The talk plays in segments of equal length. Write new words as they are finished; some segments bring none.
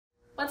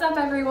What's up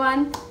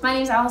everyone? My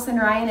name is Allison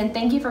Ryan and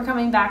thank you for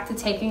coming back to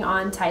Taking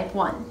on Type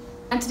 1.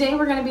 And today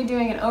we're going to be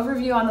doing an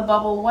overview on the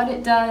Bubble, what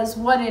it does,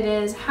 what it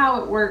is,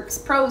 how it works,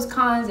 pros,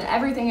 cons, and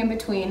everything in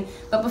between.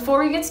 But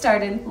before we get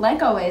started,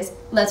 like always,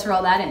 let's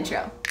roll that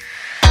intro.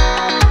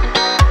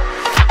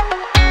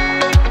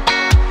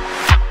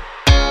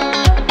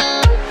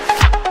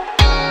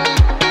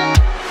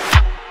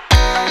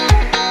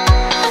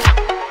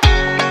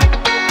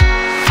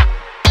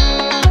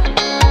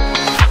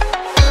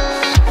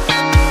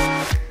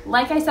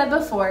 Like I said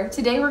before,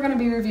 today we're going to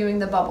be reviewing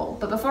the Bubble.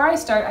 But before I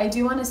start, I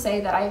do want to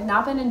say that I have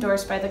not been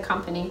endorsed by the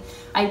company.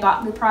 I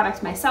bought the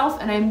product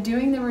myself and I'm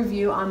doing the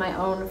review on my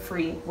own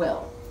free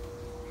will.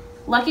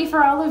 Lucky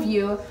for all of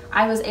you,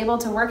 I was able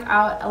to work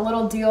out a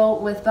little deal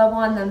with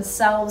Bubblan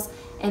themselves,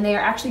 and they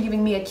are actually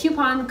giving me a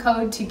coupon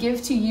code to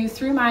give to you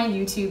through my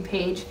YouTube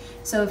page.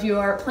 So if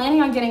you're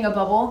planning on getting a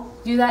Bubble,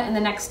 do that in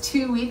the next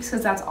 2 weeks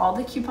because that's all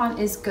the coupon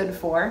is good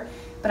for.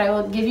 But I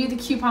will give you the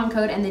coupon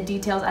code and the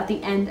details at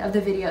the end of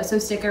the video, so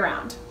stick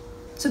around.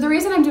 So the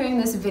reason I'm doing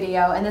this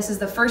video, and this is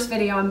the first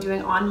video I'm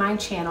doing on my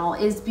channel,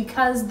 is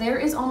because there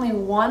is only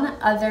one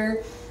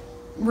other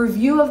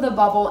review of the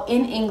Bubble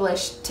in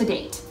English to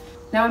date.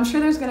 Now I'm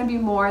sure there's going to be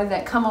more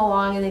that come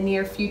along in the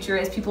near future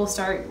as people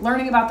start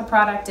learning about the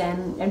product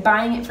and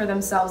buying it for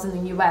themselves in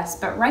the US,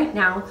 but right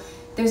now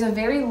there's a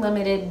very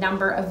limited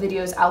number of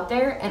videos out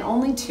there, and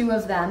only 2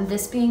 of them,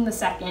 this being the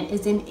second,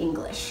 is in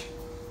English.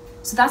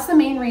 So that's the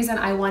main reason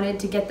I wanted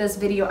to get this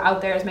video out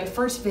there as my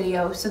first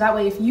video, so that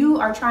way if you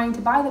are trying to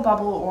buy the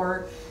Bubble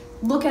or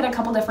look at a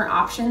couple different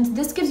options,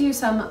 this gives you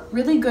some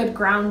really good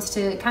grounds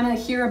to kind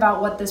of hear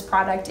about what this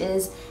product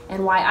is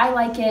and why I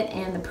like it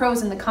and the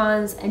pros and the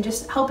cons, and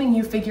just helping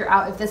you figure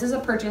out if this is a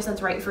purchase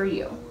that's right for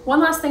you. One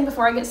last thing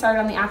before I get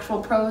started on the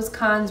actual pros,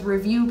 cons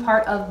review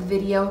part of the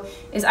video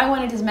is I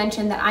wanted to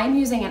mention that I'm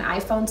using an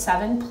iPhone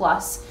 7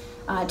 Plus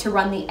to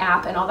run the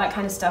app and all that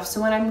kind of stuff.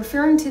 So when I'm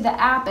referring to the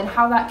app and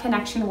how that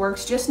connection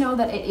works, just know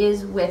that it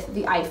is with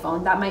the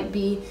iPhone. That might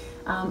be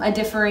a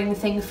differing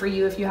thing for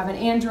you if you have an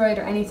Android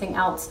or anything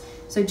else.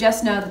 So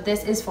just know that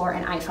this is for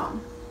an iPhone.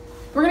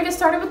 We're gonna get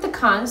started with the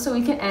cons so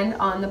we can end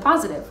on the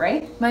positive,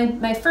 right?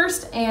 My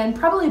first and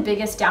probably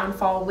biggest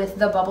downfall with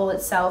the Bubble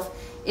itself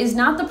is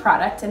not the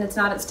product and it's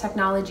not its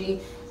technology,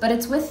 but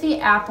it's with the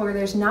app where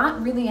there's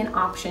not really an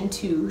option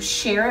to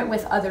share it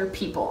with other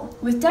people.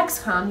 With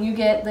Dexcom, you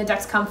get the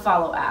Dexcom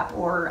Follow app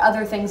or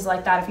other things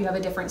like that if you have a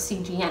different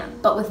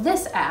CGM. But with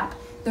this app,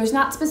 there's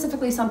not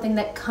specifically something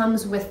that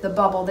comes with the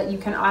Bubble that you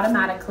can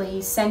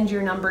automatically send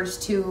your numbers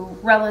to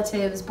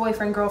relatives,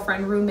 boyfriend,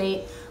 girlfriend,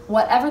 roommate,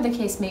 whatever the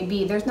case may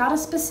be. There's not a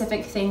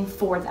specific thing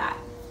for that.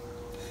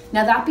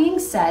 Now that being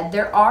said,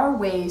 there are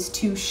ways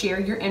to share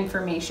your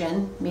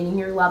information, meaning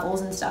your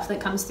levels and stuff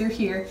that comes through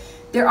here.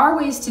 There are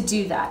ways to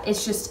do that.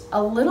 It's just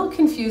a little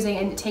confusing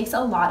and it takes a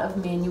lot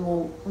of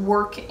manual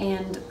work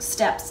and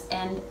steps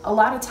and a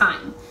lot of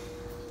time.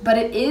 But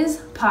it is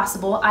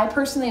possible. I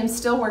personally am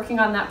still working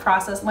on that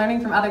process, learning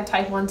from other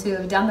Type 1s who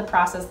have done the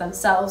process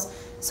themselves.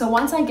 So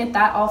once I get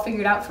that all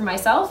figured out for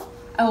myself,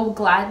 I will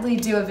gladly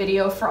do a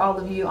video for all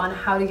of you on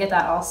how to get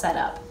that all set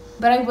up.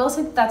 But I will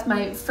say that that's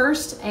my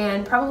first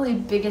and probably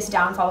biggest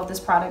downfall with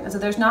this product, is that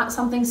there's not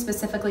something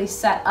specifically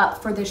set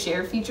up for the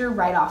share feature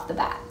right off the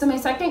bat. So my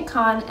second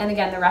con, and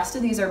again, the rest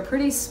of these are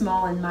pretty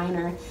small and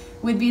minor,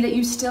 would be that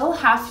you still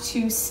have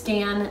to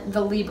scan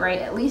the Libre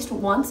at least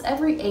once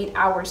every 8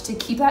 hours to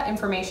keep that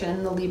information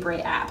in the Libre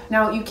app.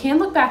 Now, you can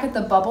look back at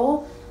the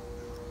Bubble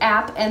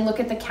app and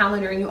look at the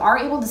calendar and you are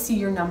able to see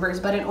your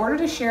numbers, but in order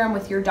to share them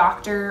with your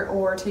doctor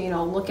or to,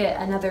 look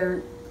at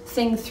another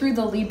thing through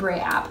the Libre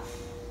app,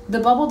 the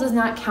Bubble does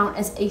not count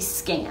as a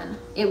scan.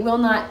 It will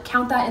not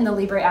count that in the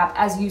Libre app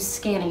as you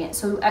scanning it.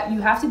 So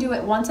you have to do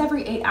it once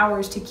every 8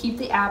 hours to keep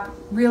the app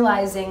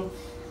realizing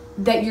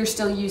that you're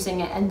still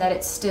using it and that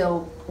it's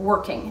still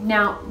working.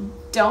 Now,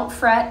 don't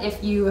fret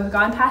if you have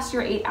gone past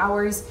your 8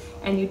 hours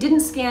and you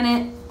didn't scan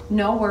it.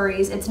 No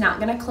worries, it's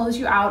not gonna close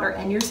you out or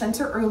end your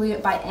sensor early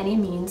by any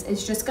means.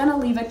 It's just gonna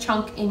leave a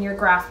chunk in your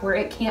graph where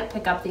it can't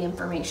pick up the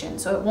information.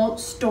 So it won't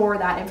store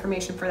that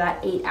information for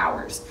that 8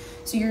 hours.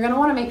 So you're gonna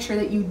wanna make sure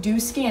that you do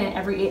scan it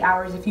every 8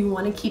 hours if you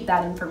wanna keep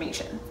that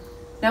information.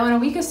 Now in a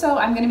week or so,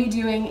 I'm gonna be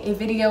doing a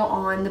video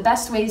on the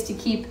best ways to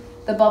keep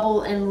the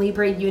Bubble and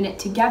Libre unit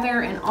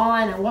together and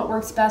on, and what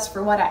works best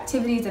for what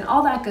activities and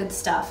all that good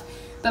stuff.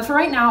 But for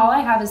right now, all I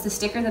have is the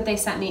sticker that they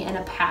sent me and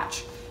a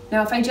patch.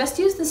 Now, if I just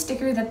use the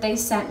sticker that they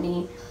sent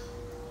me,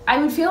 I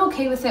would feel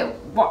okay with it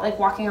like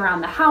walking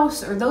around the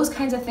house or those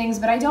kinds of things,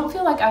 but I don't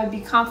feel like I would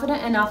be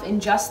confident enough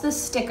in just the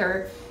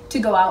sticker to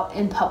go out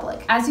in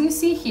public. As you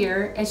see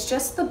here, it's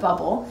just the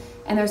Bubble,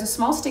 and there's a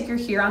small sticker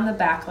here on the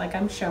back like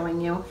I'm showing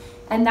you,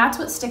 and that's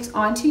what sticks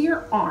onto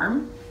your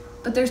arm,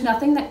 but there's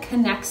nothing that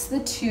connects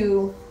the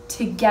two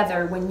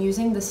together when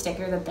using the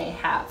sticker that they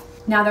have.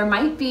 Now there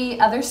might be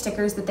other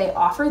stickers that they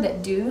offer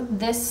that do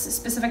this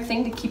specific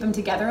thing to keep them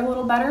together a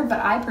little better, but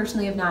I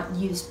personally have not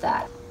used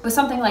that. With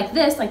something like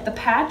this, like the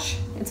patch,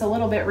 it's a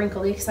little bit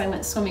wrinkly because I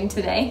went swimming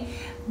today,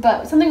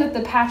 but something with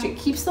the patch, it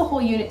keeps the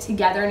whole unit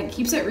together and it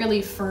keeps it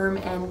really firm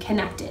and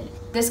connected.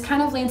 This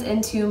kind of leads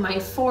into my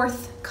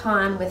fourth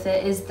con with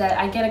it, is that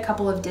I get a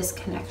couple of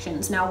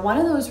disconnections. Now, one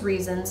of those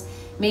reasons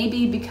may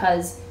be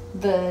because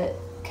the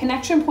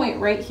connection point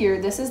right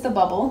here, this is the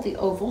bubble, the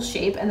oval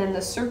shape, and then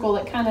the circle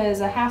that kind of is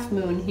a half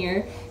moon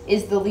here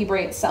is the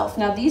Libre itself.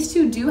 Now, these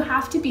two do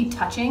have to be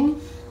touching,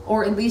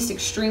 or at least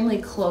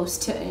extremely close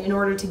to, in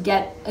order to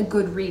get a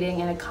good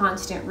reading and a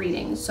constant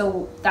reading.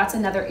 So that's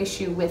another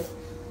issue with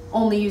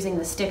only using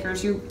the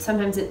stickers.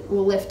 Sometimes it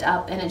will lift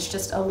up and it's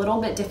just a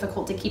little bit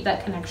difficult to keep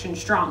that connection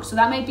strong. So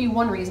that might be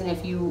one reason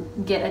if you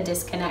get a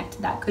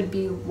disconnect, that could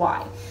be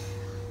why.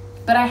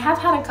 But I have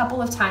had a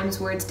couple of times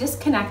where it's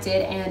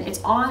disconnected and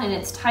it's on and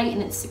it's tight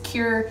and it's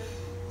secure.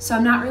 So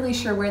I'm not really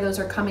sure where those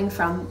are coming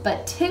from,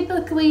 but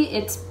typically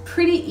it's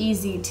pretty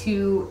easy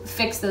to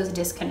fix those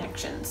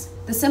disconnections.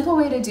 The simple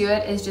way to do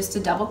it is just to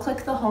double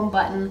click the home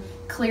button,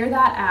 clear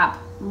that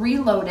app,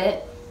 reload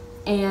it,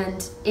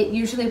 and it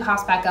usually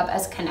pops back up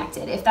as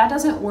connected. If that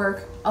doesn't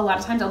work, a lot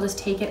of times I'll just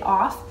take it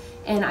off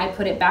and I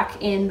put it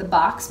back in the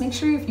box. Make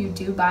sure if you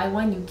do buy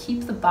one, you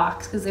keep the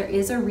box because there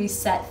is a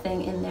reset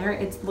thing in there.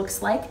 It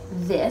looks like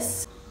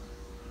this.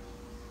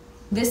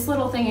 This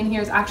little thing in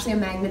here is actually a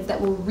magnet that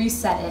will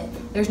reset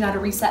it. There's not a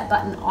reset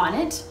button on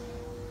it.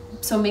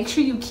 So make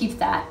sure you keep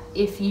that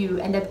if you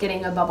end up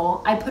getting a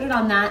bubble. I put it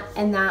on that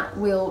and that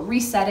will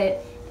reset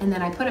it, and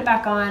then I put it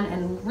back on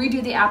and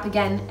redo the app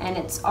again and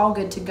it's all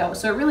good to go.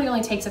 So it really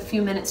only takes a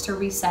few minutes to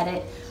reset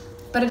it,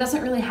 but it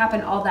doesn't really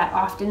happen all that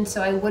often,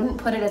 so I wouldn't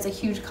put it as a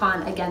huge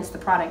con against the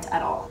product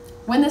at all.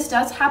 When this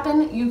does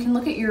happen, you can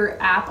look at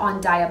your app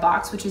on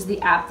Diabox, which is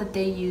the app that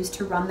they use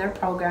to run their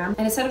program.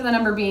 And instead of the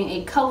number being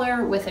a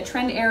color with a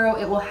trend arrow,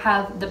 it will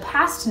have the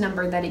past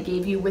number that it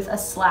gave you with a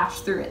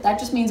slash through it. That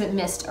just means it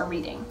missed a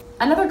reading.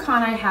 Another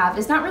con I have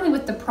is not really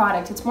with the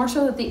product, it's more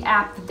so with the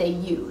app that they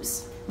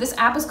use. This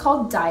app is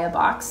called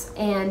Diabox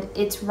and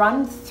it's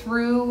run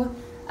through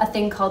a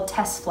thing called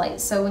Test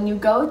Flight. So when you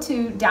go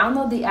to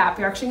download the app,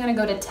 you're actually going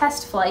to go to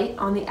Test Flight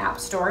on the App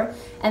Store,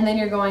 and then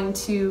you're going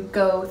to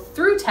go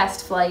through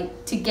Test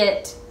Flight to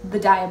get the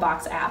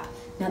Diabox app.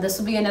 Now this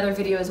will be another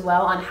video as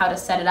well on how to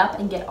set it up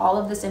and get all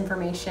of this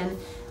information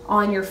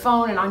on your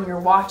phone and on your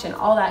watch and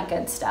all that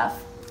good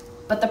stuff.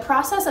 But the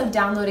process of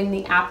downloading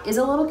the app is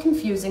a little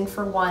confusing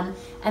for one,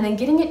 and then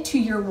getting it to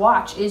your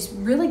watch is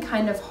really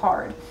kind of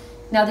hard.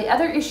 Now the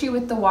other issue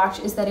with the watch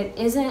is that it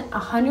isn't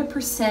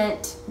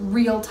 100%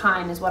 real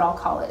time is what I'll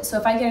call it. So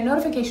if I get a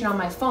notification on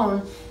my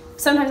phone,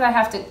 sometimes I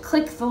have to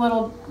click the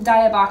little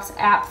Diabox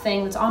app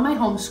thing that's on my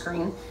home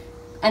screen,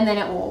 and then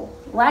it will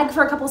lag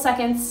for a couple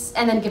seconds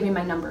and then give me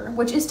my number,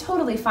 which is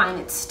totally fine.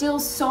 It's still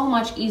so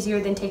much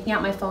easier than taking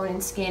out my phone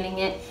and scanning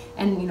it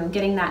and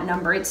getting that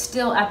number. It's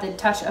still at the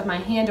touch of my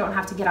hand, don't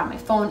have to get out my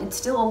phone. It's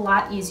still a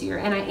lot easier,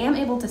 and I am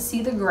able to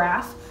see the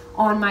graph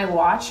on my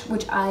watch,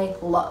 which I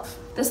love.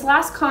 This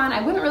last con,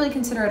 I wouldn't really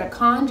consider it a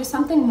con, just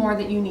something more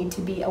that you need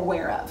to be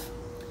aware of.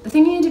 The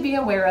thing you need to be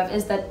aware of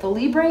is that the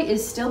Libre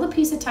is still the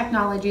piece of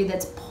technology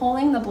that's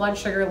pulling the blood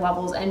sugar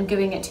levels and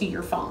giving it to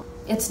your phone.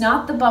 It's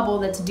not the bubble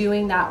that's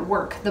doing that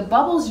work. The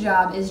bubble's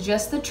job is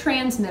just the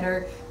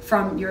transmitter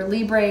from your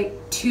Libre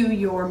to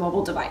your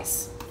mobile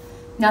device.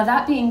 Now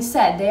that being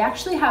said, they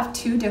actually have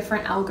two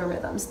different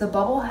algorithms. The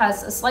bubble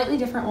has a slightly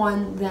different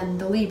one than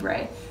the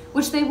Libre,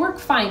 which they work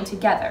fine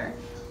together.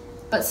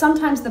 But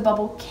sometimes the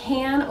bubble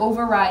can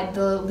override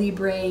the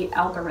Libre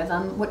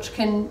algorithm, which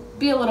can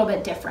be a little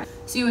bit different.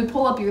 So you would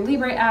pull up your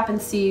Libre app and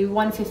see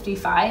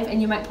 155,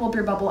 and you might pull up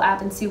your bubble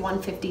app and see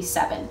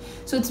 157.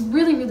 So it's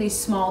really, really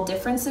small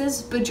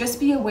differences, but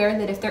just be aware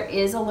that if there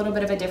is a little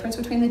bit of a difference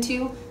between the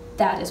two,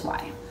 that is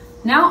why.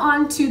 Now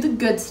on to the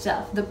good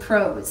stuff, the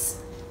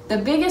pros. The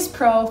biggest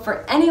pro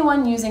for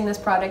anyone using this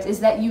product is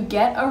that you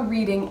get a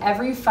reading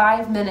every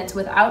 5 minutes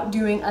without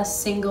doing a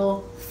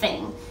single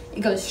thing. It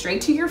goes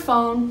straight to your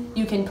phone.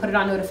 You can put it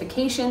on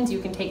notifications,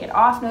 you can take it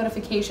off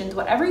notifications,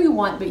 whatever you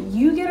want, but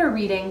you get a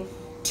reading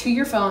to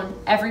your phone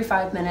every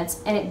 5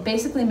 minutes, and it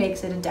basically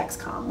makes it a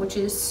Dexcom, which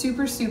is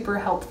super, super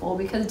helpful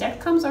because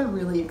Dexcoms are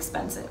really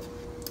expensive.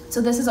 So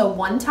this is a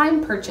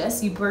one-time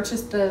purchase. You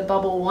purchase the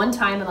bubble one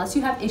time, unless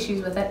you have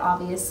issues with it,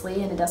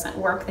 obviously, and it doesn't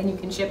work, then you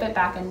can ship it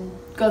back and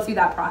go through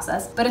that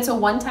process. But it's a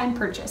one-time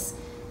purchase.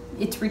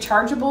 It's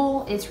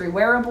rechargeable, it's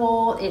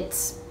rewearable,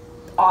 it's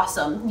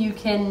awesome. You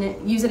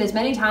can use it as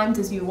many times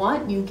as you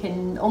want. You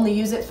can only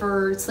use it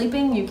for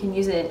sleeping. You can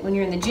use it when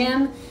you're in the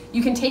gym.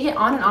 You can take it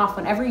on and off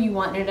whenever you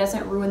want, and it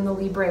doesn't ruin the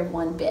Libre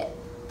one bit.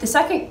 The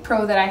second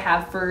pro that I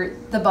have for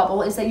the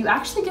bubble is that you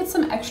actually get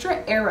some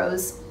extra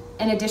arrows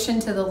in addition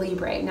to the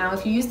Libre. Now,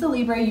 if you use the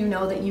Libre, you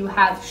know that you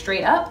have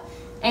straight up,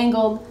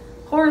 angled,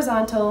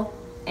 horizontal,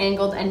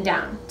 angled, and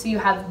down. So you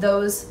have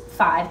those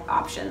 5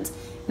 options.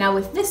 Now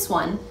with this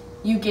one,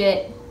 you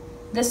get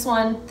this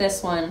one,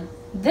 this one,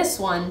 this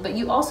one, but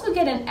you also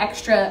get an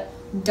extra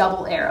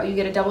double arrow. You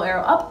get a double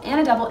arrow up and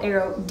a double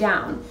arrow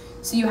down.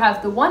 So you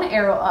have the one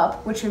arrow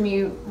up, which would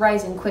mean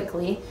rising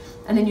quickly,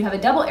 and then you have a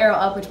double arrow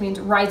up, which means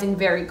rising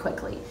very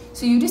quickly.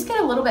 So you just get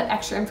a little bit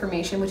extra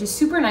information, which is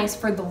super nice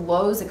for the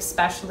lows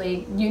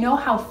especially. You know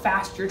how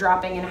fast you're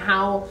dropping and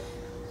how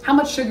how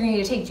much sugar you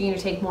need to take. Do you need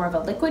to take more of a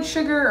liquid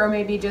sugar or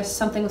maybe just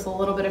something with a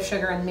little bit of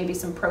sugar and maybe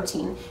some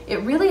protein? It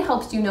really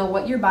helps you know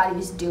what your body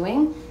is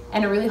doing,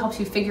 and it really helps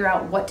you figure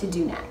out what to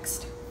do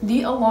next.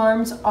 The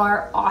alarms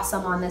are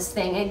awesome on this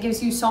thing. It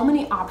gives you so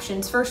many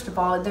options. First of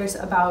all, there's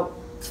about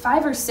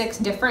 5 or 6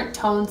 different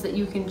tones that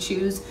you can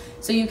choose.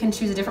 So you can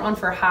choose a different one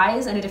for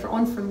highs and a different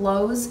one for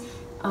lows.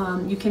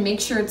 You can make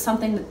sure it's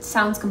something that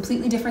sounds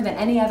completely different than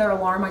any other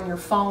alarm on your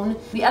phone.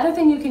 The other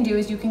thing you can do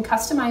is you can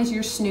customize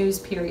your snooze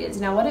periods.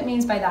 Now what it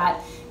means by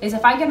that is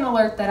if I get an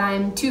alert that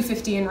I'm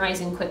 250 and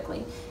rising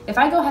quickly, if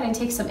I go ahead and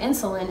take some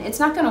insulin, it's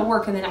not gonna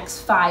work in the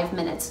next 5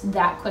 minutes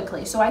that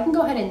quickly. So I can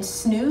go ahead and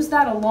snooze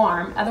that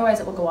alarm,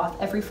 otherwise it will go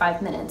off every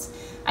 5 minutes.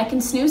 I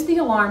can snooze the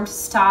alarm to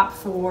stop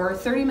for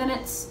 30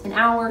 minutes, an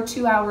hour,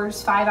 2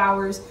 hours, 5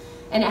 hours,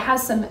 and it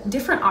has some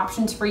different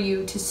options for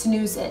you to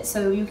snooze it,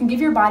 so you can give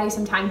your body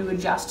some time to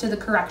adjust to the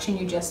correction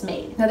you just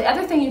made. Now the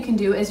other thing you can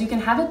do is you can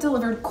have it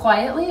delivered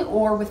quietly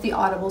or with the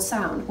audible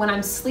sound. When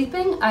I'm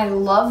sleeping, I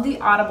love the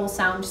audible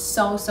sound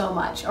so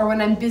much. Or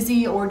when I'm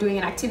busy or doing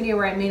an activity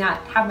where I may not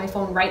have my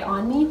phone right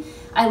on me,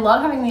 I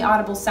love having the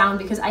audible sound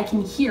because I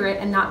can hear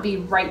it and not be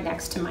right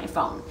next to my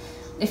phone.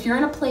 If you're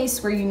in a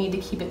place where you need to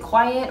keep it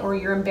quiet or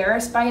you're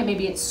embarrassed by it,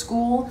 maybe it's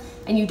school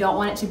and you don't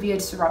want it to be a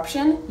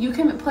disruption, you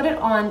can put it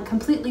on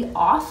completely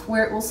off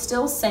where it will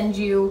still send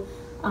you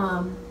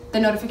the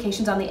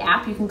notifications on the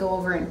app. You can go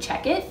over and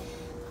check it,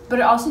 but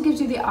it also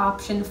gives you the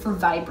option for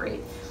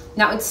vibrate.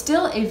 Now it's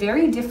still a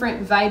very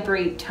different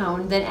vibrate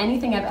tone than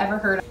anything I've ever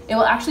heard. It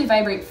will actually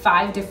vibrate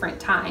 5 different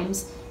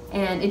times,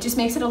 and it just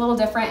makes it a little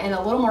different and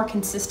a little more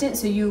consistent,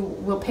 so you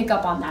will pick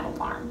up on that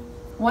alarm.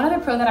 One other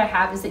pro that I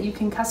have is that you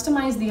can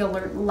customize the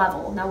alert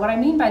level. Now what I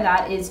mean by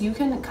that is you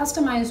can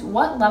customize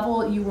what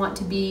level you want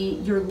to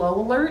be your low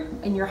alert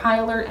and your high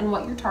alert and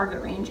what your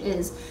target range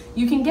is.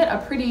 You can get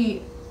a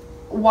pretty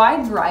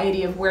wide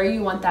variety of where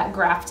you want that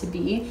graph to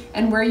be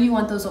and where you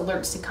want those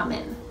alerts to come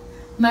in.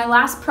 My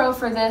last pro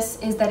for this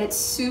is that it's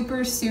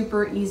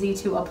super easy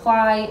to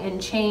apply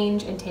and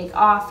change and take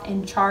off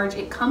and charge.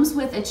 It comes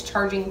with its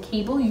charging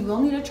cable. You will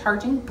need a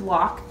charging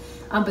block.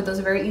 But those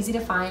are very easy to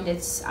find.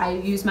 I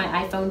use my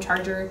iPhone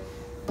charger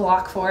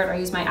block for it, or I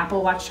use my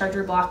Apple Watch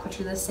charger block,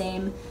 which are the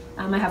same.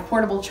 I have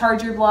portable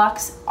charger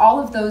blocks. All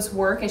of those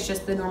work. It's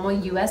just the normal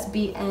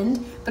USB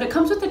end, but it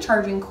comes with the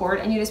charging cord,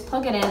 and you just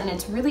plug it in, and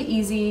it's really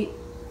easy.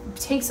 It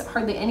takes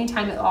hardly any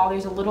time at all.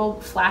 There's a little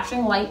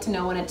flashing light to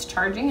know when it's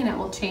charging, and it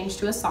will change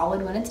to a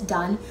solid when it's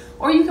done.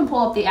 Or you can pull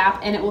up the app,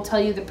 and it will tell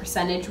you the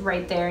percentage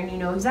right there, and you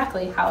know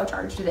exactly how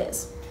charged it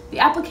is. The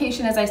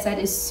application, as I said,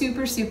 is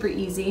super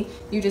easy.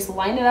 You just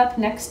line it up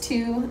next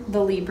to the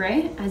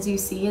Libre, as you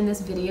see in this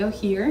video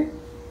here.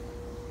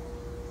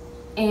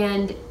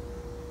 And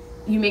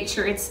you make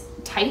sure it's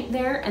tight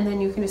there, and then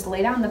you can just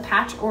lay down the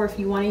patch, or if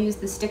you want to use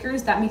the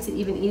stickers, that makes it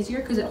even easier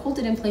because it holds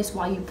it in place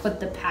while you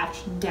put the patch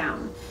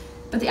down.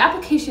 But the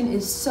application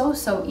is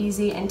so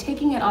easy, and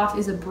taking it off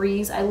is a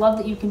breeze. I love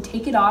that you can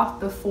take it off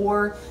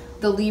before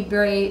the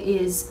Libre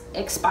is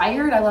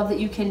expired. I love that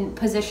you can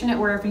position it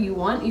wherever you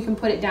want. You can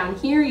put it down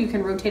here, you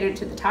can rotate it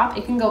to the top.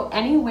 It can go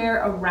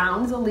anywhere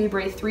around the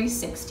Libre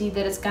 360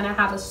 that it's gonna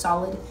have a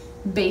solid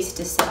base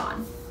to sit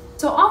on.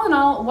 So all in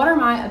all, what are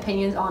my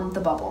opinions on the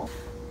Bubble?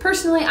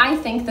 Personally, I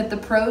think that the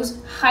pros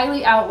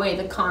highly outweigh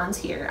the cons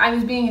here. I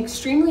was being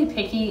extremely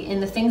picky in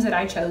the things that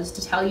I chose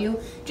to tell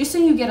you, just so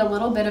you get a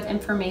little bit of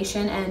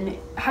information and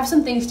have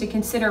some things to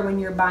consider when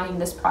you're buying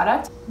this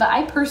product. But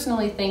I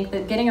personally think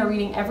that getting a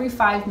reading every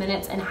 5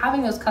 minutes and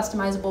having those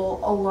customizable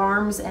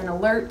alarms and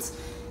alerts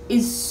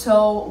is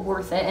so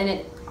worth it, and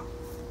it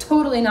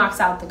totally knocks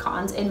out the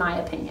cons, in my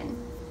opinion.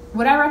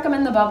 Would I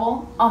recommend the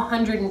Bubble?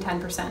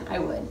 110% I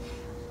would.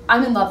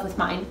 I'm in love with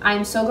mine.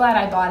 I'm so glad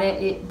I bought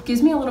it. It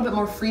gives me a little bit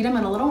more freedom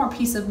and a little more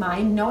peace of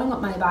mind knowing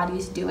what my body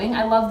is doing.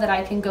 I love that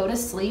I can go to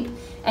sleep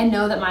and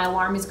know that my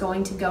alarm is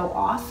going to go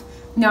off.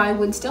 Now, I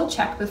would still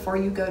check before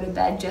you go to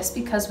bed, just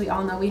because we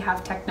all know we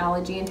have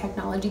technology and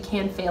technology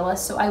can fail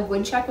us. So I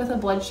would check with a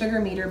blood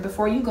sugar meter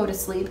before you go to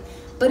sleep,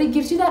 but it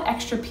gives you that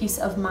extra peace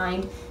of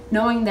mind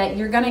knowing that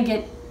you're gonna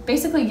get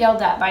basically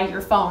yelled at by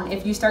your phone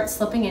if you start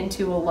slipping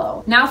into a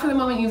low. Now for the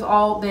moment you've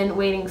all been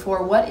waiting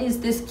for, what is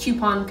this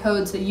coupon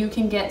code so you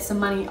can get some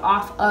money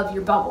off of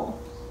your Bubble?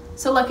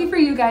 So lucky for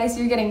you guys,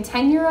 you're getting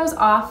 10 euros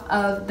off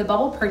of the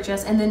Bubble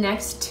purchase in the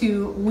next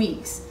 2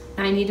 weeks.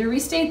 Now I need to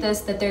restate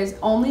this, that there's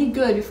only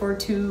good for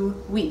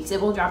 2 weeks.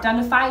 It will drop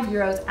down to 5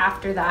 euros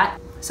after that.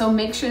 So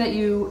make sure that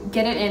you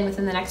get it in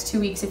within the next 2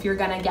 weeks if you're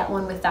gonna get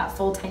one with that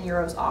full 10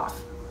 euros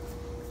off.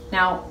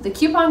 Now, the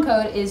coupon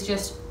code is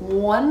just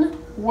one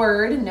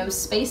word, no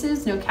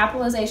spaces, no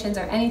capitalizations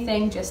or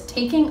anything, just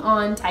taking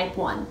on type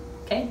 1,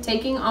 okay?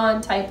 Taking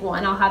on type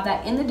 1. I'll have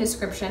that in the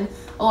description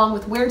along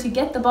with where to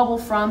get the Bubble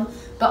from,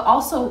 but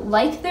also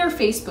like their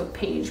Facebook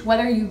page.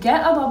 Whether you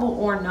get a Bubble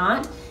or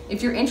not,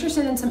 if you're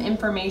interested in some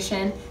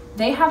information,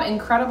 they have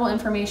incredible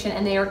information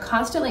and they are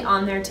constantly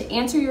on there to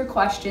answer your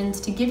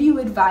questions, to give you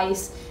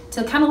advice,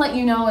 to kind of let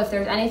you know if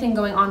there's anything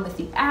going on with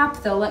the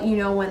app. They'll let you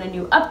know when a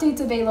new update's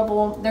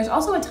available. There's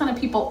also a ton of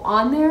people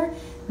on there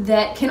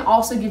that can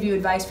also give you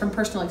advice from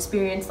personal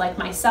experience, like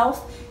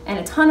myself and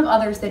a ton of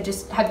others that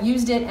just have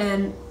used it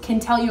and can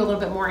tell you a little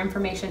bit more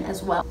information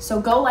as well.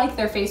 So go like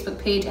their Facebook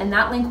page, and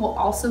that link will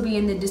also be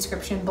in the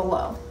description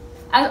below.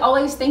 As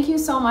always, thank you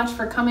so much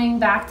for coming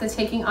back to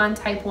Taking on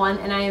Type 1,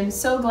 and I am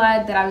so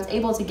glad that I was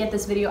able to get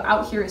this video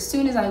out here as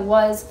soon as I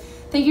was.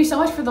 Thank you so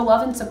much for the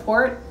love and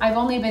support. I've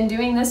only been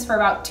doing this for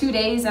about 2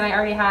 days, and I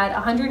already had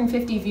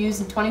 150 views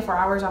in 24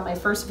 hours on my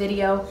first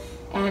video,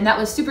 and that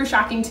was super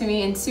shocking to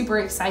me and super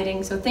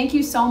exciting. So thank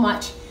you so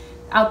much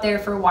out there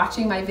for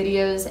watching my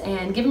videos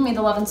and giving me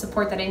the love and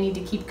support that I need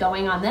to keep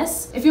going on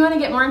this. If you want to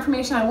get more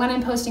information on when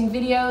I'm posting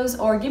videos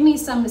or give me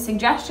some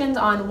suggestions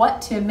on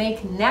what to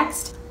make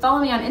next,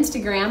 follow me on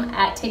Instagram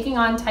at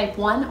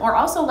takingontype1, or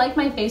also like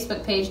my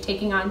Facebook page,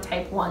 Taking on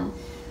Type 1.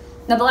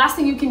 Now the last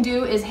thing you can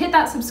do is hit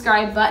that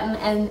subscribe button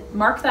and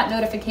mark that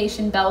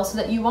notification bell so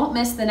that you won't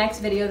miss the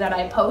next video that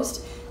I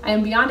post. I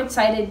am beyond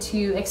excited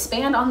to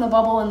expand on the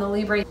Bubble and the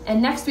Libre,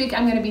 and next week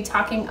I'm going to be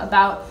talking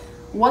about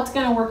what's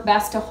going to work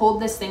best to hold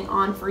this thing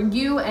on for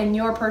you and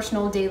your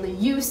personal daily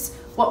use,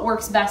 what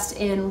works best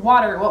in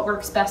water, what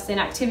works best in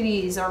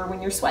activities, or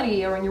when you're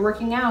sweaty, or when you're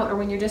working out, or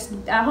when you're just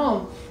at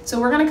home. So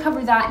we're going to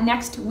cover that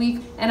next week,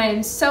 and I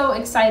am so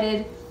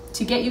excited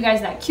to get you guys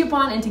that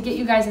coupon and to get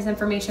you guys this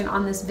information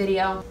on this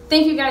video.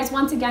 Thank you guys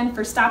once again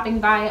for stopping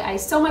by. I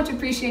so much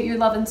appreciate your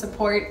love and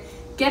support.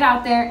 Get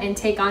out there and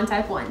take on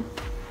Type 1.